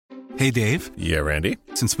Hey, Dave. Yeah, Randy?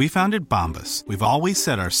 Since we founded Bombas, we've always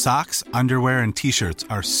said our socks, underwear, and T-shirts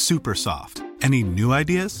are super soft. Any new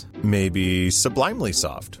ideas? Maybe sublimely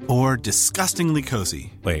soft. Or disgustingly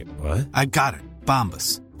cozy. Wait, what? I got it.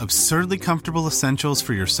 Bombas. Absurdly comfortable essentials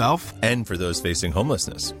for yourself and for those facing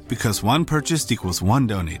homelessness. Because one purchased equals one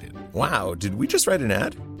donated. Wow, did we just write an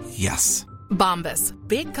ad? Yes. Bombas.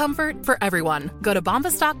 Big comfort for everyone. Go to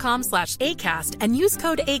bombas.com/ACAST and use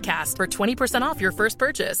code ACAST for 20% off your first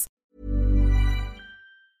purchase.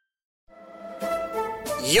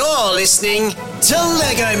 You're listening to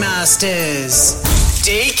Lego Masters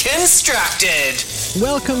Deconstructed.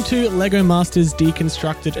 Welcome to Lego Masters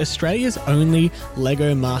Deconstructed, Australia's only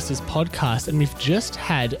Lego Masters podcast, and we've just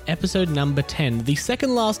had episode number 10, the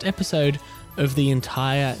second last episode of the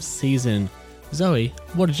entire season. Zoe,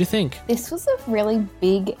 what did you think? This was a really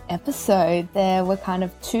big episode. There were kind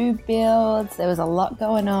of two builds, there was a lot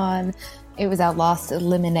going on. It was our last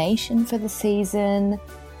elimination for the season.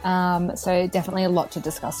 So definitely a lot to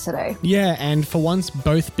discuss today. Yeah, and for once,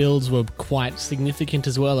 both builds were quite significant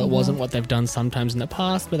as well. It wasn't what they've done sometimes in the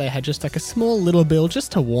past, where they had just like a small little build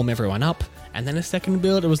just to warm everyone up. And then a second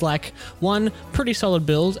build, it was like one pretty solid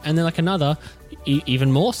build, and then like another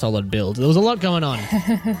even more solid build. There was a lot going on.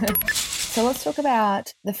 So let's talk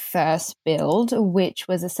about the first build, which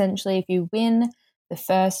was essentially if you win the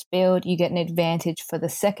first build, you get an advantage for the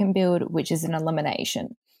second build, which is an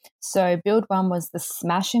elimination. So build one was the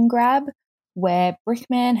smash and grab, where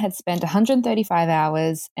Brickman had spent 135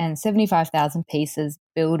 hours and 75,000 pieces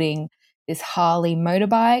building this Harley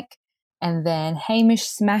motorbike, and then Hamish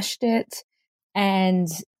smashed it, and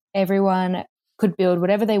everyone could build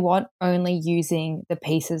whatever they want, only using the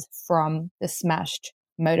pieces from the smashed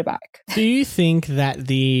motorbike. Do you think that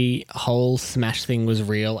the whole smash thing was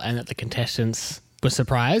real and that the contestants were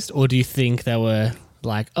surprised, or do you think they were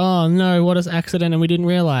like, oh no, what an accident and we didn't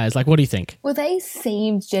realize? Like, what do you think? Well, they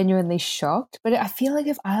seemed genuinely shocked, but I feel like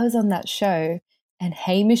if I was on that show and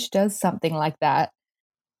Hamish does something like that,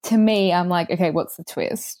 to me, I'm like, okay, what's the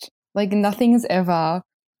twist? Like, nothing's ever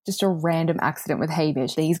just a random accident with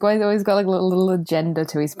Hamish. He's always got like a little agenda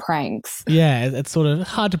to his pranks. Yeah, it's sort of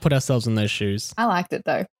hard to put ourselves in those shoes. I liked it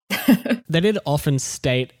though. They did often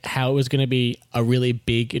state how it was going to be a really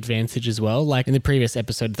big advantage as well. Like in the previous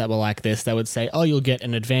episodes that were like this, they would say, oh, you'll get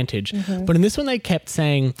an advantage. But in this one, they kept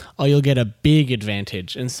saying, oh, you'll get a big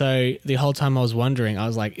advantage. And so the whole time I was wondering, I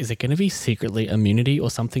was like, is it going to be secretly immunity or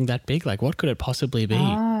something that big? Like, what could it possibly be?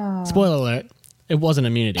 Spoiler alert, it wasn't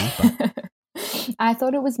immunity. But I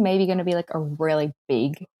thought it was maybe going to be like a really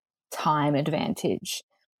big time advantage.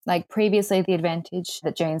 Like previously, the advantage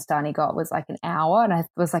that Jane Starney got was like an hour, and I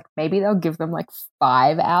was like, maybe they'll give them like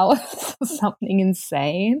 5 hours or something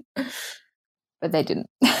insane. But they didn't.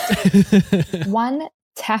 One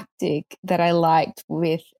tactic that I liked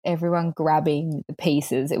with everyone grabbing the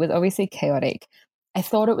pieces, it was obviously chaotic. I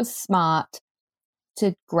thought it was smart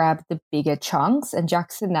to grab the bigger chunks, and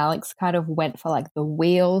Jackson and Alex kind of went for like the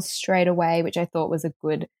wheels straight away, which I thought was a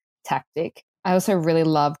good tactic. I also really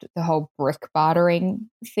loved the whole brick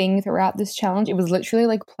bartering thing throughout this challenge. It was literally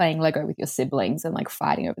like playing Lego with your siblings and like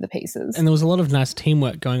fighting over the pieces. And there was a lot of nice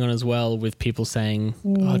teamwork going on as well, with people saying,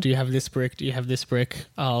 oh, do you have this brick? Do you have this brick?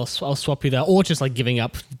 I'll swap you that. Or just like giving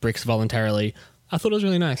up bricks voluntarily. I thought it was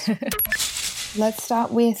really nice. Let's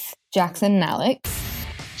start with Jackson and Alex.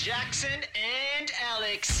 Jackson and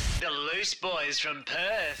Alex, the loose boys from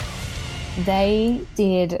Perth. They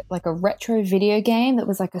did like a retro video game that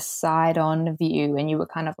was like a side-on view, and you were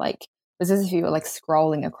kind of like, it was as if you were like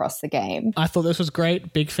scrolling across the game. I thought this was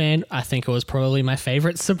great. Big fan. I think it was probably my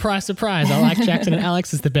favorite. Surprise, surprise. I like Jackson and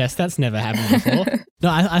Alex is the best. That's never happened before. No,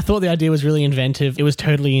 I thought the idea was really inventive. It was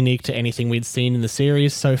totally unique to anything we'd seen in the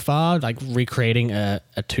series so far, like recreating a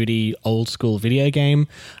 2D old school video game.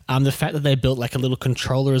 The fact that they built like a little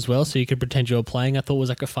controller as well so you could pretend you were playing, I thought was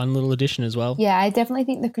like a fun little addition as well. Yeah, I definitely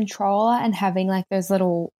think the controller and having like those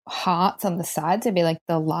little hearts on the side to be like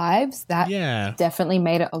the lives, that definitely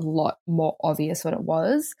made it a lot more obvious what it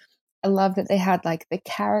was. I love that they had like the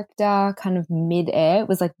character kind of mid-air. It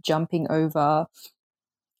was like jumping over,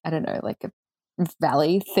 I don't know, like a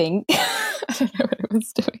valley thing. I don't know what it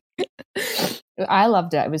was doing. I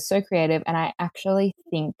loved it. It was so creative, and I actually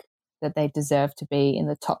think that they deserve to be in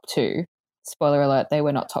the top 2. Spoiler alert, they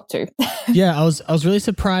were not top 2. Yeah, I was really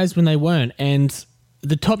surprised when they weren't, and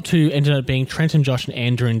the top 2 ended up being Trenton, Josh, and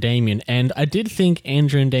Andrew and Damien, and I did think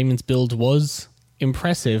Andrew and Damien's build was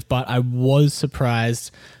impressive, but I was surprised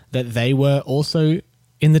that they were also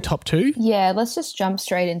in the top 2. Yeah, let's just jump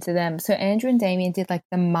straight into them. So Andrew and Damien did like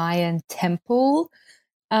the Mayan temple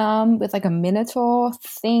with like a minotaur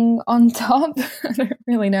thing on top. I don't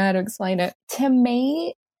really know how to explain it. To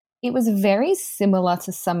me, it was very similar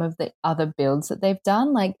to some of the other builds that they've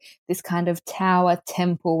done. Like this kind of tower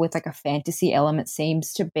temple with like a fantasy element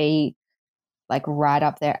seems to be like right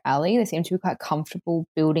up their alley. They seem to be quite comfortable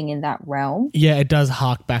building in that realm. Yeah, it does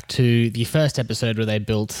hark back to the first episode where they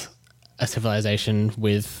built a civilization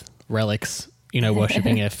with relics,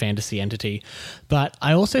 worshipping a fantasy entity. But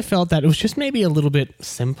I also felt that it was just maybe a little bit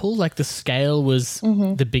simple. Like the scale was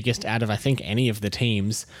the biggest out of, I think, any of the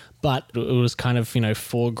teams. But it was kind of,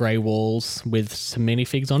 4 grey walls with some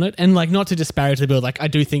minifigs on it. And like, not to disparage the build, like I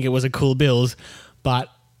do think it was a cool build, but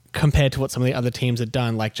compared to what some of the other teams had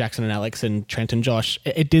done, like Jackson and Alex and Trent and Josh,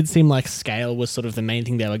 it did seem like scale was sort of the main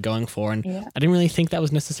thing they were going for. And I didn't really think that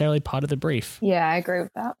was necessarily part of the brief. Yeah, I agree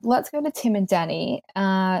with that. Let's go to Tim and Danny.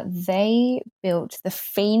 They built the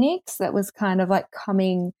Phoenix that was kind of like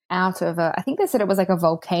coming out of I think they said it was like a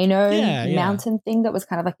volcano mountain thing that was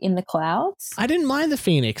kind of like in the clouds. I didn't mind the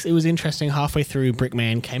Phoenix. It was interesting. Halfway through,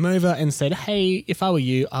 Brickman came over and said, hey, if I were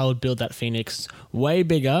you, I would build that Phoenix way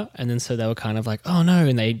bigger. And then so they were kind of like, oh no.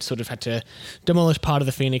 And they sort of had to demolish part of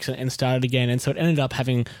the Phoenix and start it again. And so it ended up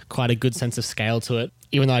having quite a good sense of scale to it,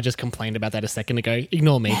 even though I just complained about that a second ago.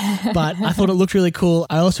 Ignore me. But I thought it looked really cool.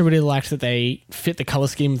 I also really liked that they fit the color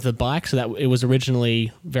scheme of the bike so that it was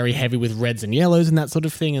originally very heavy with reds and yellows and that sort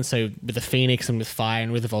of thing. And so with the Phoenix and with fire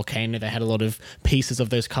and with the volcano, they had a lot of pieces of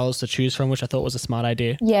those colors to choose from, which I thought was a smart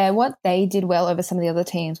idea. Yeah, what they did well over some of the other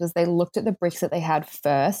teams was they looked at the bricks that they had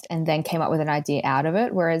first and then came up with an idea out of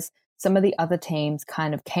it, whereas some of the other teams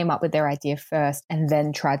kind of came up with their idea first and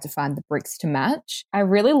then tried to find the bricks to match. I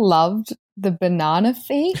really loved the banana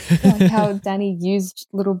feet, like how Danny used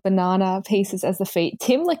little banana pieces as the feet.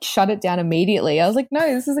 Tim like shut it down immediately. I was like, no,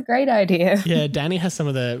 this is a great idea. Yeah, Danny has some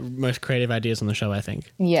of the most creative ideas on the show, I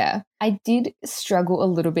think. Yeah. I did struggle a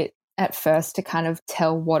little bit at first to kind of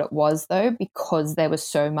tell what it was though, because there was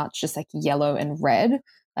so much just like yellow and red.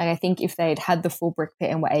 Like I think if they'd had the full brick pit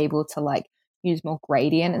and were able to like use more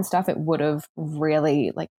gradient and stuff, it would have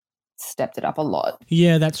really like stepped it up a lot.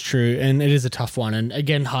 Yeah, that's true. And it is a tough one. And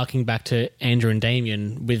again, harking back to Andrew and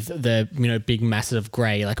Damien with the, big masses of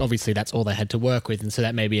grey, like obviously that's all they had to work with. And so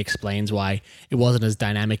that maybe explains why it wasn't as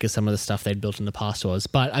dynamic as some of the stuff they'd built in the past was.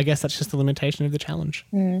 But I guess that's just the limitation of the challenge.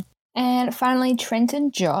 And finally, Trent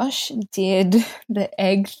and Josh did the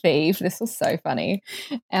egg thief. This was so funny.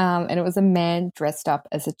 And it was a man dressed up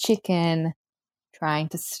as a chicken trying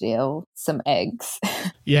to steal some eggs.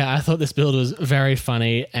 Yeah, I thought this build was very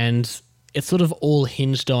funny, and it sort of all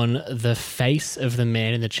hinged on the face of the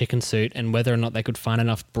man in the chicken suit and whether or not they could find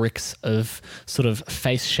enough bricks of sort of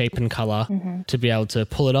face shape and color to be able to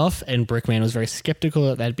pull it off. And Brickman was very skeptical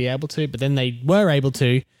that they'd be able to, but then they were able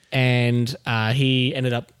to, and he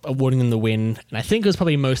ended up awarding them the win. And I think it was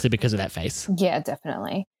probably mostly because of that face. Yeah,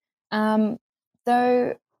 definitely.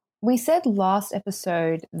 Though we said last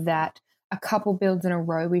episode that a couple builds in a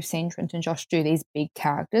row we've seen Trent and Josh do these big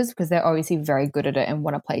characters because they're obviously very good at it and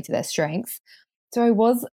want to play to their strengths. So I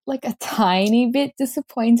was like a tiny bit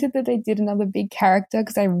disappointed that they did another big character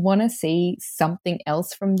because I want to see something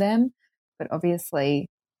else from them. But obviously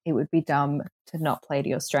it would be dumb to not play to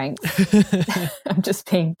your strengths. I'm just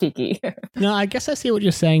being picky. No, I guess I see what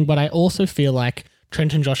you're saying, but I also feel like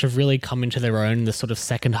Trent and Josh have really come into their own in the sort of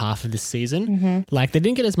second half of this season. Like they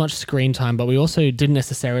didn't get as much screen time, but we also didn't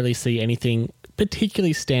necessarily see anything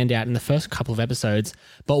particularly stand out in the first couple of episodes.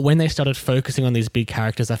 But when they started focusing on these big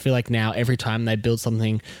characters, I feel like now every time they build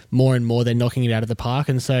something more and more, they're knocking it out of the park.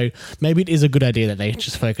 And so maybe it is a good idea that they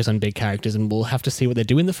just focus on big characters, and we'll have to see what they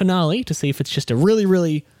do in the finale to see if it's just a really,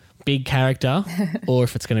 really big character or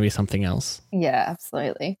if it's going to be something else. Yeah,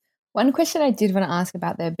 absolutely. One question I did want to ask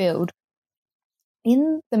about their build.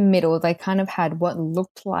 In the middle, they kind of had what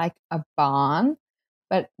looked like a barn,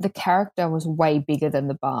 but the character was way bigger than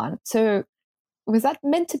the barn. So was that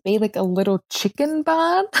meant to be like a little chicken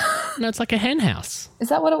barn? No, it's like a hen house. Is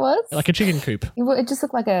that what it was? Like a chicken coop. It just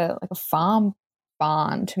looked like a farm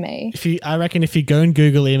barn to me. I reckon if you go and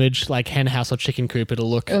Google image like hen house or chicken coop,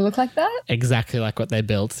 it'll look like that? Exactly like what they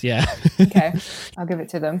built, yeah. Okay, I'll give it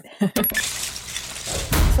to them.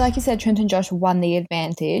 So like you said, Trent and Josh won the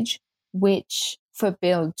advantage, which for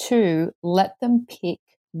build 2 let them pick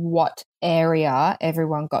what area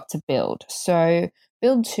everyone got to build. So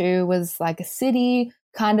build 2 was like a city,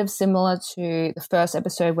 kind of similar to the first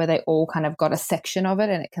episode where they all kind of got a section of it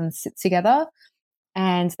and it can sit together.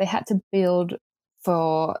 And they had to build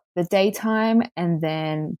for the daytime and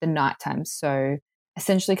then the nighttime. So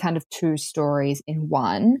essentially kind of 2 stories in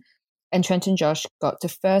one. And Trent and Josh got to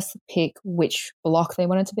first pick which block they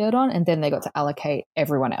wanted to build on, and then they got to allocate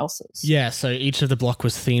everyone else's. Yeah, so each of the block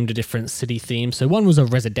was themed a different city theme. So one was a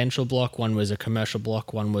residential block, one was a commercial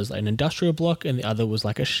block, one was an industrial block, and the other was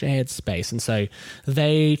like a shared space. And so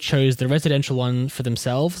they chose the residential one for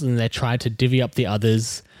themselves, and they tried to divvy up the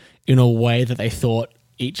others in a way that they thought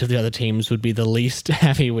each of the other teams would be the least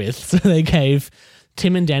happy with. So they gave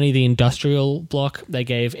Tim and Danny the industrial block. They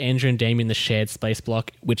gave Andrew and Damien the shared space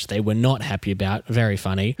block, which they were not happy about. Very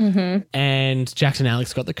funny. And Jackson and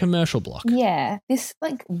Alex got the commercial block. Yeah, this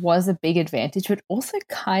was a big advantage, but also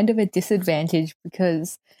kind of a disadvantage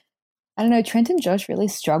because, I don't know, Trent and Josh really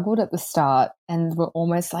struggled at the start and were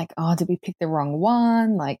almost like, oh, did we pick the wrong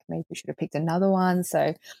one? Like maybe we should have picked another one. So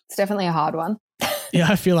it's definitely a hard one. Yeah,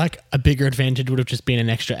 I feel like a bigger advantage would have just been an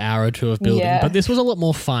extra hour or two of building. Yeah. But this was a lot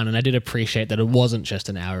more fun, and I did appreciate that it wasn't just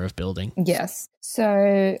an hour of building. Yes.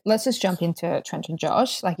 So let's just jump into Trent and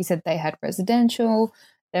Josh. Like you said, they had residential.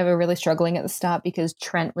 They were really struggling at the start because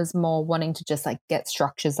Trent was more wanting to just get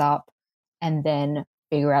structures up and then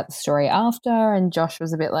figure out the story after. And Josh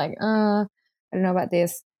was a bit like, I don't know about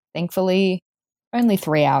this. Thankfully, only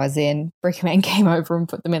 3 hours in, Brickman came over and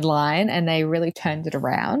put them in line, and they really turned it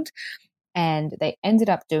around. And they ended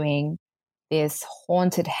up doing this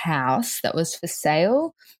haunted house that was for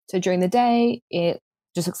sale. So during the day, it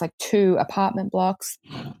just looks like 2 apartment blocks.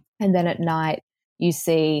 And then at night, you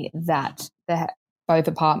see that both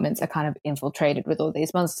apartments are kind of infiltrated with all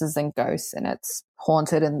these monsters and ghosts, and it's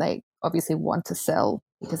haunted, and they obviously want to sell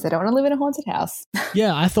because they don't want to live in a haunted house.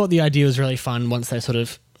 Yeah, I thought the idea was really fun once they sort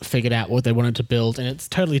of figured out what they wanted to build, and it's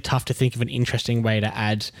totally tough to think of an interesting way to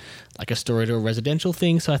add a story to a residential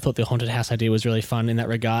thing. So I thought the haunted house idea was really fun in that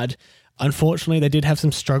regard. Unfortunately, they did have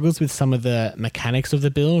some struggles with some of the mechanics of the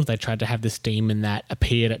build. They tried to have this demon that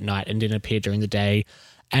appeared at night and didn't appear during the day.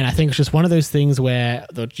 And I think it's just one of those things where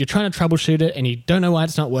you're trying to troubleshoot it and you don't know why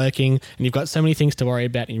it's not working, and you've got so many things to worry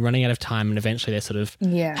about and you're running out of time, and eventually they sort of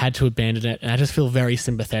had to abandon it. And I just feel very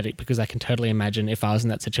sympathetic because I can totally imagine if I was in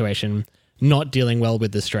that situation, not dealing well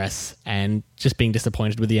with the stress and just being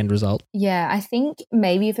disappointed with the end result. Yeah, I think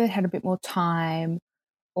maybe if it had a bit more time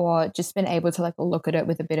or just been able to look at it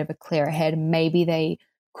with a bit of a clearer head, maybe they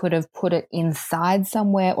could have put it inside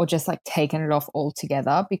somewhere or just taken it off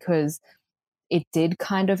altogether, because it did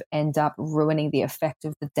kind of end up ruining the effect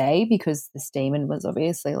of the day because this demon was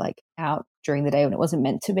obviously out during the day when it wasn't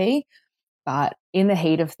meant to be. But in the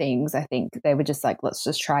heat of things, I think they were just let's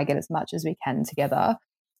just try get as much as we can together.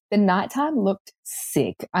 The nighttime looked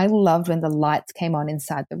sick. I loved when the lights came on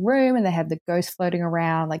inside the room and they had the ghost floating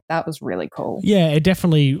around. That was really cool. Yeah, it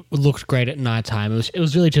definitely looked great at nighttime. It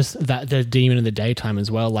was really just that the demon in the daytime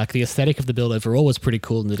as well. The aesthetic of the build overall was pretty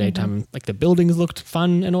cool in the daytime. The buildings looked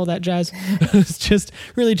fun and all that jazz. It was just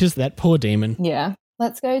really just that poor demon. Yeah.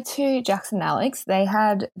 Let's go to Jackson and Alex. They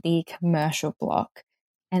had the commercial block,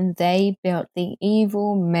 and they built the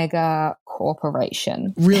evil mega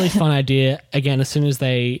corporation. Really fun idea. Again, as soon as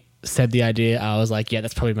they said the idea, I was like, yeah,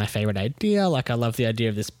 that's probably my favorite idea. I love the idea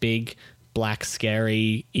of this big, black,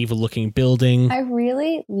 scary, evil-looking building. I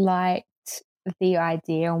really liked the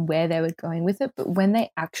idea and where they were going with it, but when they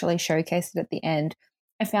actually showcased it at the end,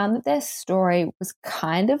 I found that their story was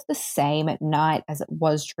kind of the same at night as it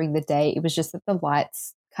was during the day. It was just that the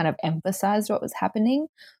lights kind of emphasized what was happening.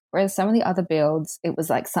 Whereas some of the other builds, it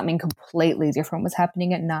was something completely different was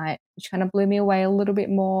happening at night, which kind of blew me away a little bit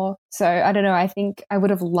more. So I don't know. I think I would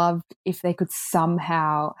have loved if they could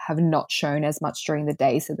somehow have not shown as much during the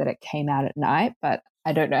day so that it came out at night. But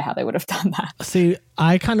I don't know how they would have done that. See,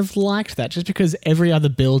 I kind of liked that just because every other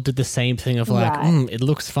build did the same thing of it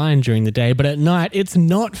looks fine during the day, but at night it's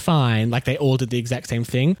not fine. They all did the exact same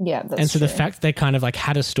thing. Yeah, that's And so true. the fact they kind of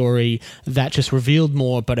had a story that just revealed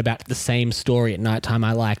more, but about the same story at nighttime,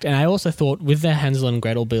 I liked. And I also thought with their Hansel and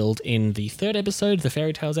Gretel build in the 3rd episode, the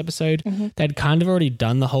Fairy Tales episode, they'd kind of already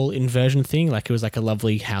done the whole inversion thing. It was a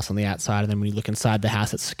lovely house on the outside, and then when you look inside the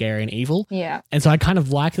house, it's scary and evil. Yeah. And so I kind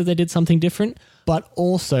of liked that they did something different. But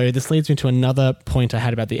also, this leads me to another point I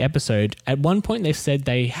had about the episode. At one point, they said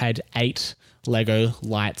they had 8 Lego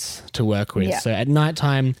lights to work with. Yeah. So at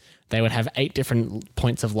nighttime, they would have 8 different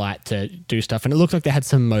points of light to do stuff. And it looked like they had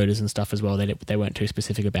some motors and stuff as well that they weren't too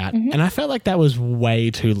specific about. And I felt like that was way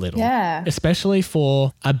too little. Yeah. Especially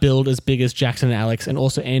for a build as big as Jackson and Alex, and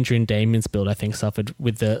also Andrew and Damien's build, I think, suffered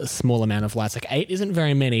with the small amount of lights. 8 isn't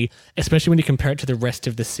very many, especially when you compare it to the rest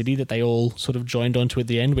of the city that they all sort of joined onto at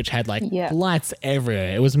the end, which had lights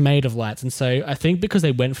everywhere. It was made of lights. And so I think because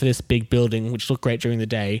they went for this big building, which looked great during the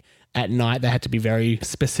day, at night they had to be very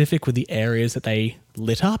specific with the areas that they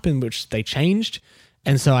lit up and which they changed.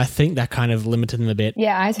 And so I think that kind of limited them a bit.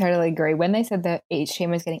 Yeah, I totally agree. When they said that each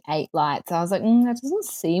team was getting 8 lights, I was like, that doesn't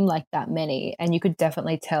seem like that many. And you could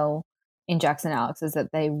definitely tell in Jackson Alex's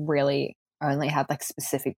that they really only had like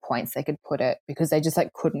specific points they could put it because they just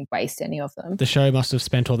like couldn't waste any of them. The show must have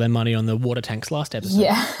spent all their money on the water tanks last episode.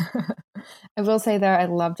 Yeah. I will say though, I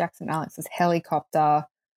love Jackson Alex's helicopter.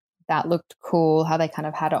 That looked cool, how they kind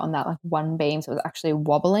of had it on that like one beam, so it was actually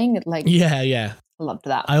wobbling. Yeah. Loved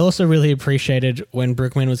that. I also really appreciated when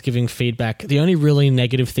Brickman was giving feedback. The only really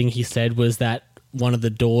negative thing he said was that one of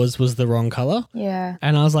the doors was the wrong color. Yeah.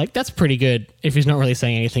 And I was like, that's pretty good if he's not really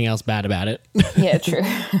saying anything else bad about it. Yeah, true.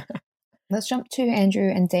 Let's jump to Andrew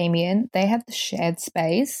and Damien. They have the shared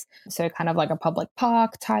space, so kind of like a public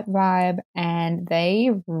park type vibe, and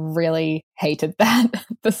they really hated that at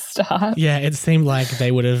the start. Yeah, it seemed like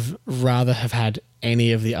they would have rather have had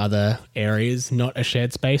any of the other areas, not a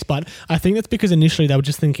shared space. But I think that's because initially they were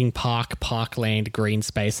just thinking parkland, green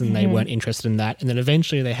space, and they weren't interested in that. And then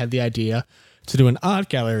eventually they had the idea to do an art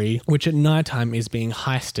gallery, which at nighttime is being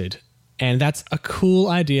heisted. And that's a cool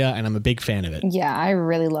idea, and I'm a big fan of it. Yeah, I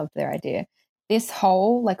really loved their idea. This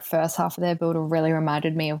whole like first half of their build really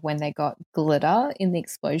reminded me of when they got glitter in the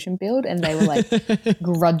explosion build and they were like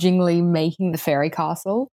grudgingly making the fairy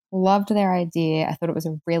castle. Loved their idea. I thought it was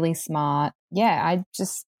really smart. Yeah, I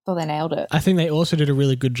just thought they nailed it. I think they also did a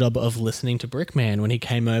really good job of listening to Brickman when he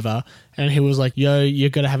came over and he was like, yo,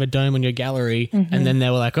 you've got to have a dome on your gallery. And then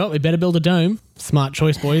they were like, oh, we better build a dome. Smart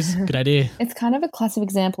choice, boys. Good idea. It's kind of a classic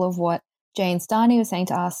example of what Jane Starney was saying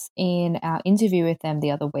to us in our interview with them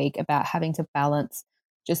the other week about having to balance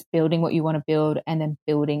just building what you want to build and then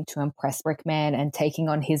building to impress Brickman and taking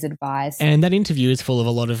on his advice. And that interview is full of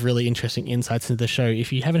a lot of really interesting insights into the show.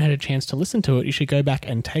 If you haven't had a chance to listen to it, you should go back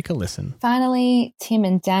and take a listen. Finally, Tim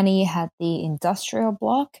and Danny had the industrial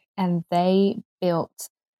block and they built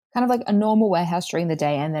kind of like a normal warehouse during the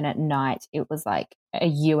day, and then at night it was like a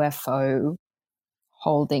UFO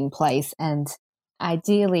holding place, and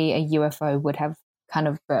ideally a UFO would have kind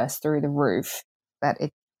of burst through the roof, but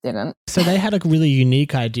it didn't. So they had a really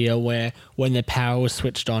unique idea where when their power was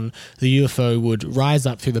switched on, the UFO would rise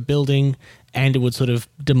up through the building and it would sort of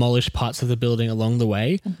demolish parts of the building along the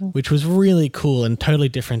way, which was really cool and totally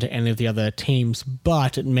different to any of the other teams,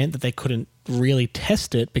 but it meant that they couldn't really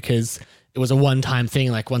test it because it was a one-time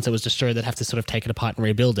thing. Like once it was destroyed, they'd have to sort of take it apart and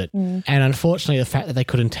rebuild it. And unfortunately, the fact that they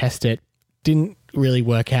couldn't test it didn't really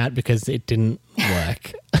work out because it didn't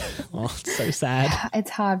work. Oh, it's so sad. It's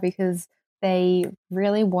hard because they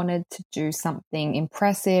really wanted to do something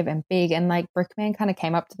impressive and big, and like Brickman kind of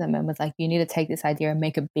came up to them and was like, you need to take this idea and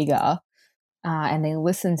make it bigger. And they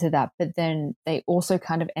listened to that, but then they also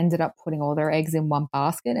kind of ended up putting all their eggs in one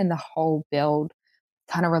basket, and the whole build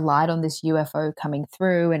kind of relied on this UFO coming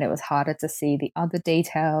through, and it was harder to see the other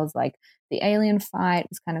details, like the alien fight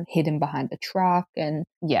was kind of hidden behind a truck. And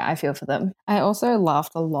yeah, I feel for them. I also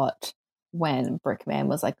laughed a lot when Brickman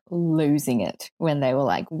was like losing it when they were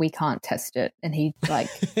like, we can't test it. And he like,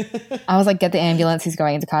 I was like, get the ambulance, he's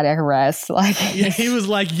going into cardiac arrest. Like, yeah, he was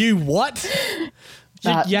like, you what?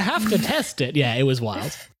 You have to test it. Yeah, it was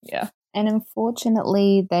wild. Yeah. And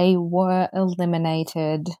unfortunately, they were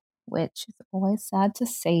eliminated, which is always sad to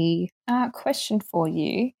see. Question for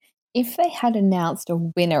you. If they had announced a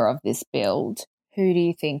winner of this build, who do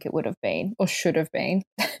you think it would have been or should have been?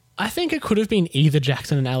 I think it could have been either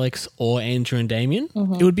Jackson and Alex or Andrew and Damien.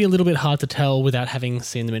 It would be a little bit hard to tell without having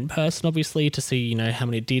seen them in person, obviously, to see, you know, how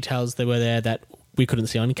many details there were there that we couldn't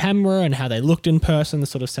see on camera and how they looked in person, the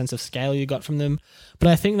sort of sense of scale you got from them. But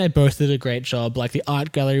I think they both did a great job. Like the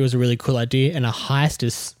art gallery was a really cool idea, and a heist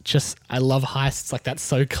is just, I love heists. Like that's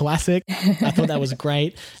so classic. I thought that was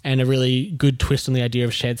great, and a really good twist on the idea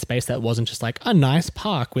of shared space that wasn't just like a nice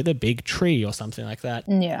park with a big tree or something like that.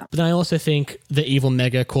 Yeah. But then I also think the evil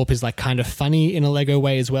Megacorp is like kind of funny in a Lego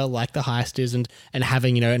way as well, like the heist is, and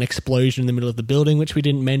having, you know, an explosion in the middle of the building, which we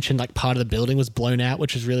didn't mention, like part of the building was blown out,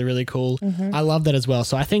 which is really, really cool. I love that as well.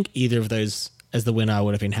 So I think either of those as the winner I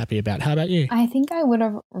would have been happy about. How about you? I think I would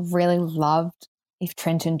have really loved if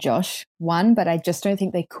Trent and Josh won, but I just don't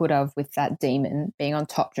think they could have with that demon being on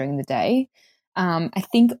top during the day. I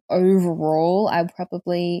think overall, I would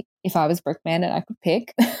probably, if I was Brickman and I could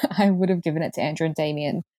pick, I would have given it to Andrew and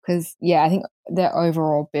Damien because, yeah, I think their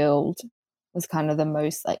overall build was kind of the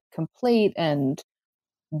most like complete and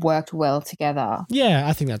worked well together. Yeah,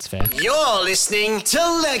 I think that's fair. You're listening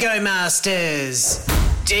to Lego Masters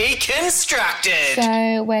Deconstructed.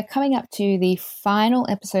 So we're coming up to the final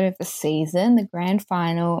episode of the season, the grand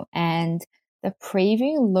final, and the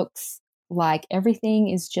preview looks like everything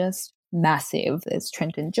is just massive. There's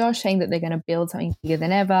Trent and Josh saying that they're going to build something bigger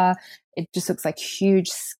than ever. It just looks like huge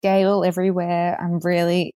scale everywhere. I'm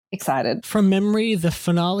really excited. From memory, the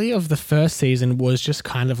finale of the first season was just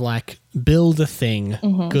kind of like, build a thing,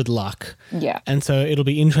 good luck. Yeah. And so it'll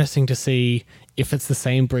be interesting to see if it's the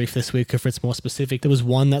same brief this week, if it's more specific. There was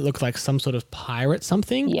one that looked like some sort of pirate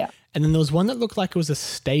something. Yeah. And then there was one that looked like it was a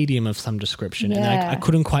stadium of some description. And Yeah. I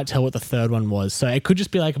couldn't quite tell what the third one was. So it could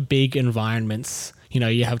just be like big environments. You know,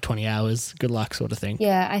 you have 20 hours, good luck sort of thing.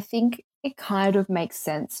 Yeah, I think it kind of makes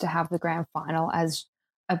sense to have the grand final as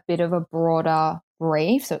a bit of a broader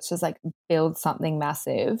brief. So it's just like build something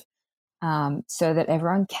massive so that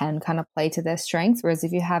everyone can kind of play to their strengths. Whereas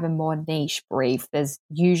if you have a more niche brief, there's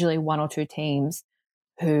usually one or two teams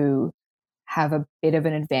who have a bit of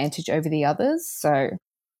an advantage over the others. So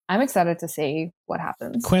I'm excited to see what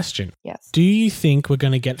happens. Question. Yes. Do you think we're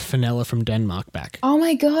going to get Fenella from Denmark back? Oh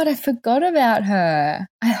my God, I forgot about her.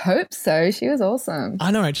 I hope so. She was awesome.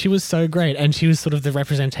 I know, right? She was so great. And she was sort of the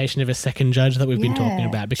representation of a second judge that we've been talking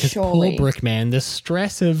about, because surely. poor Brickman, the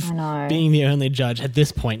stress of I know. being the only judge at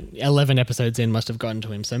this point, 11 episodes in, must have gotten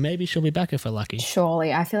to him. So maybe she'll be back if we're lucky.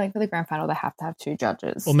 Surely. I feel like for the grand final, they have to have two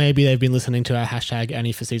judges. Or maybe they've been listening to our hashtag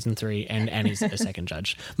Annie for season 3 and Annie's a second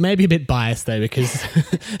judge. Maybe a bit biased though, because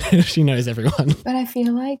she knows everyone. But I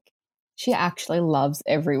feel like she actually loves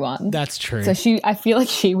everyone. That's true. So I feel like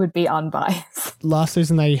she would be unbiased. Last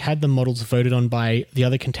season, they had the models voted on by the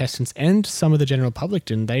other contestants and some of the general public,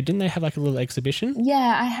 didn't they? Didn't they have like a little exhibition?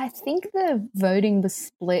 Yeah, I think the voting was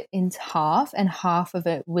split into half, and half of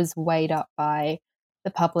it was weighed up by the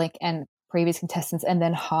public and previous contestants, and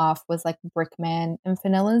then half was like Brickman and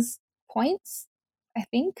Fenella's points, I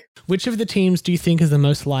think. Which of the teams do you think is the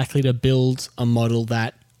most likely to build a model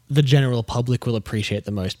that the general public will appreciate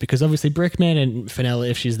the most? Because obviously Brickman and Fenella,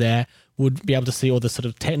 if she's there, would be able to see all the sort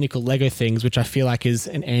of technical Lego things, which I feel like is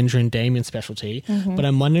an Andrew and Damien specialty. But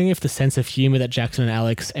I'm wondering if the sense of humor that Jackson and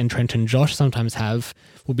Alex and Trent and Josh sometimes have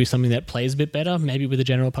will be something that plays a bit better, maybe with the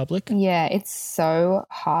general public. Yeah, it's so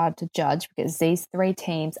hard to judge because these three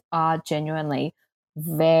teams are genuinely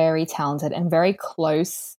very talented and very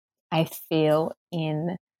close, I feel,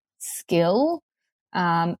 in skill.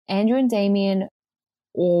 Andrew and Damien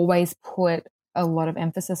always put a lot of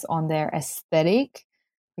emphasis on their aesthetic,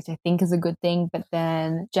 which I think is a good thing. But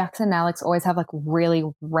then Jackson and Alex always have like really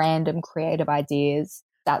random creative ideas.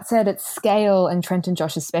 That said, it's scale, and Trent and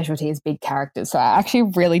Josh's specialty is big characters. So I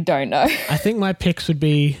actually really don't know. I think my picks would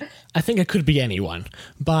be, I think it could be anyone,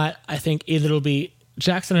 but I think either it'll be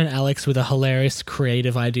Jackson and Alex with a hilarious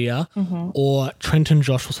creative idea, or Trent and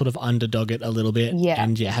Josh will sort of underdog it a little bit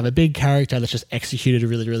and have a big character that's just executed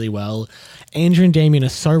really, really well. Andrew and Damien are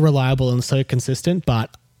so reliable and so consistent,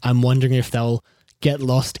 but I'm wondering if they'll get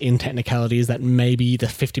lost in technicalities that maybe the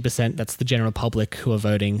 50% that's the general public who are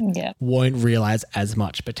voting won't realize as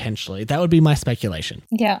much potentially. That would be my speculation.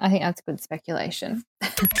 Yeah, I think that's good speculation.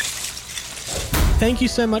 Thank you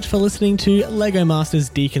so much for listening to Lego Masters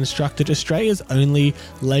Deconstructed, Australia's only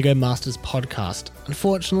Lego Masters podcast.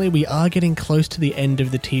 Unfortunately, we are getting close to the end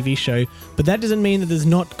of the TV show, but that doesn't mean that there's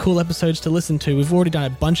not cool episodes to listen to. We've already done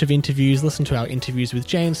a bunch of interviews. Listen to our interviews with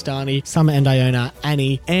Jay and Stani, Summer and Iona,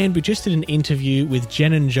 Annie, and we just did an interview with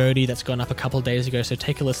Jen and Jody that's gone up a couple of days ago, so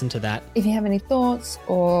take a listen to that. If you have any thoughts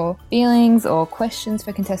or feelings or questions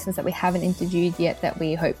for contestants that we haven't interviewed yet that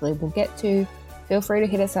we hopefully will get to, feel free to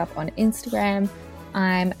hit us up on Instagram.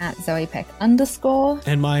 I'm at ZoePeck_.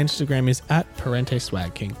 And my Instagram is at Parente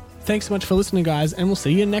Swag King. Thanks so much for listening, guys, and we'll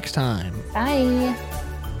see you next time. Bye.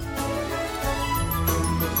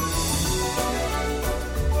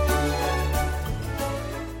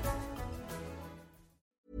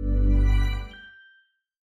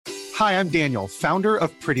 Hi, I'm Daniel, founder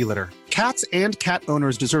of Pretty Litter. Cats and cat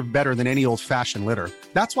owners deserve better than any old-fashioned litter.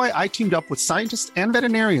 That's why I teamed up with scientists and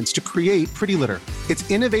veterinarians to create Pretty Litter. Its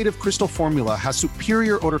innovative crystal formula has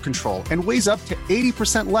superior odor control and weighs up to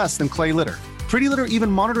 80% less than clay litter. Pretty Litter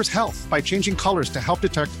even monitors health by changing colors to help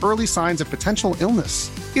detect early signs of potential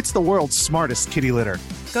illness. It's the world's smartest kitty litter.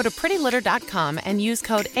 Go to prettylitter.com and use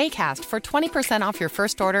code ACAST for 20% off your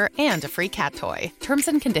first order and a free cat toy. Terms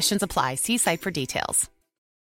and conditions apply. See site for details.